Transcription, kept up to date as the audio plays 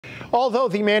Although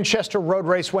the Manchester Road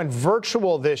Race went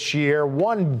virtual this year,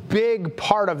 one big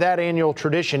part of that annual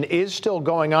tradition is still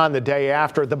going on the day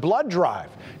after, the blood drive,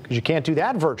 because you can't do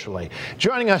that virtually.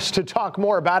 Joining us to talk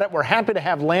more about it, we're happy to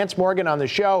have Lance Morgan on the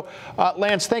show.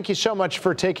 Lance, thank you so much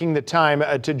for taking the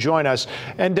time to join us.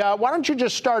 And why don't you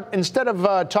just start, instead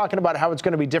of talking about how it's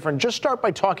going to be different, just start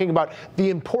by talking about the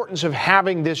importance of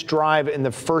having this drive in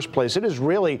the first place. It has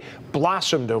really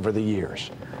blossomed over the years.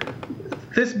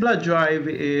 This blood drive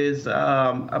is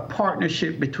a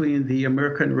partnership between the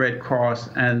American Red Cross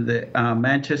and the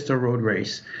Manchester Road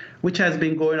Race, which has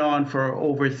been going on for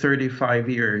over 35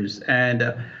 years.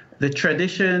 And the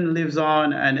tradition lives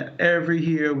on, and every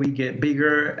year we get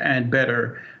bigger and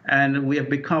better. And we have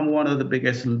become one of the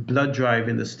biggest blood drive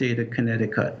in the state of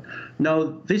Connecticut.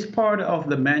 Now, this part of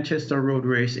the Manchester Road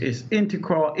Race is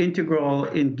integral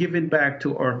in giving back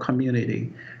to our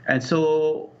community. And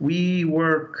so we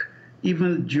work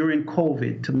even during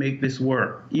COVID to make this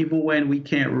work. Even when we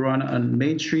can't run on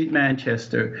Main Street,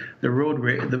 Manchester,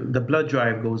 the blood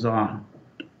drive goes on.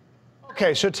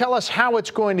 Okay, so tell us how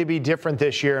it's going to be different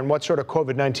this year and what sort of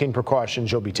COVID-19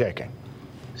 precautions you'll be taking.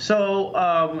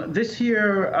 So this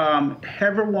year,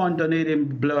 everyone donating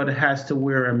blood has to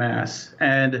wear a mask.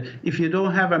 And if you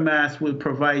don't have a mask, we'll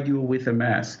provide you with a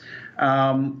mask.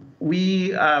 We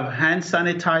have hand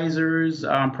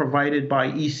sanitizers provided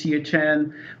by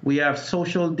ECHN. We have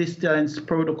social distance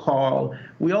protocol.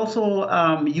 We also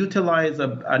utilize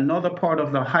another part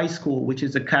of the high school, which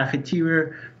is a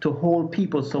cafeteria, to hold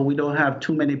people so we don't have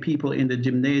too many people in the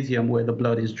gymnasium where the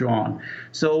blood is drawn.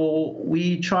 So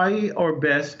we try our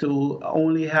best to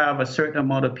only have a certain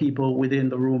amount of people within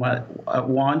the room at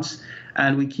once,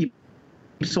 and we keep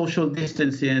social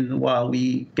distancing while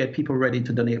we get people ready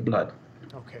to donate blood.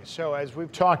 Okay, so as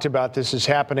we've talked about, this is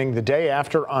happening the day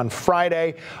after on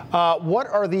Friday. What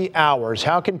are the hours?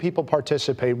 How can people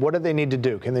participate? What do they need to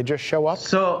do? Can they just show up?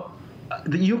 So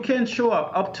you can show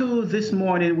up. Up to this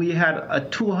morning, we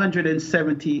had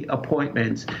 270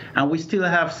 appointments, and we still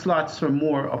have slots for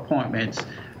more appointments.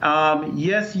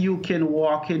 Yes, you can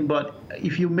walk in, but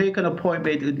if you make an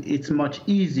appointment, it's much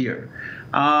easier.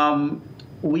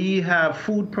 We have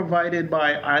food provided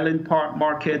by Island Park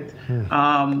Market.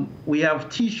 We have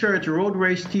T-shirts, road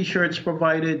race T-shirts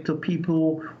provided to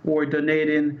people who are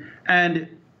donating. And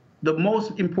the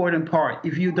most important part,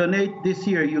 if you donate this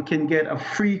year, you can get a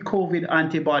free COVID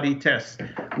antibody test,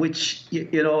 which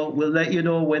will let you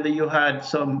know whether you had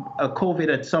some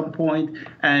COVID at some point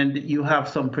and you have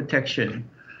some protection.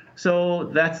 So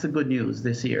that's the good news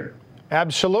this year.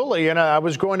 Absolutely, and I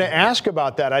was going to ask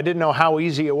about that. I didn't know how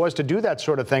easy it was to do that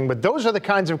sort of thing, but those are the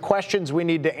kinds of questions we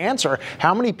need to answer.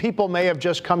 How many people may have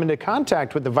just come into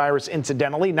contact with the virus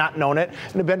incidentally, not known it,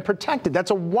 and have been protected?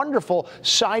 That's a wonderful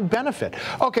side benefit.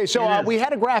 Okay, so we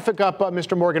had a graphic up,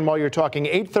 Mr. Morgan, while you're talking,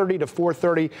 8:30 to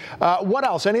 4:30. What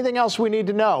else? Anything else we need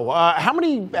to know? How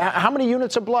many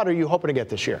units of blood are you hoping to get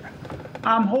this year?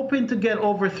 I'm hoping to get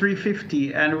over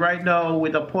 350, and right now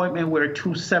with appointment we're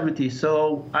 270.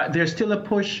 So there's still a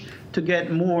push to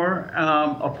get more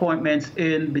appointments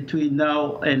in between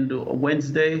now and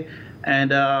Wednesday. And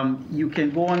you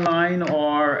can go online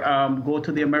or go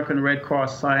to the American Red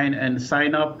Cross sign and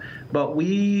sign up. But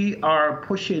we are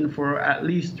pushing for at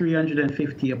least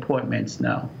 350 appointments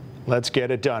now. Let's get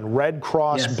it done.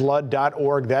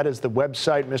 RedCrossBlood.org. That is the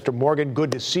website. Mr. Morgan,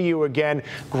 good to see you again.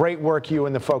 Great work you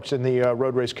and the folks in the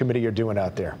Road Race Committee are doing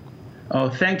out there. Oh,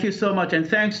 thank you so much. And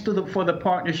thanks for the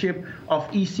partnership of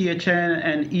ECHN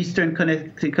and Eastern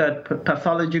Connecticut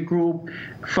Pathology Group,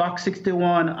 Fox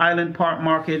 61, Island Park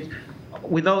Market.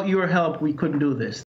 Without your help, we couldn't do this.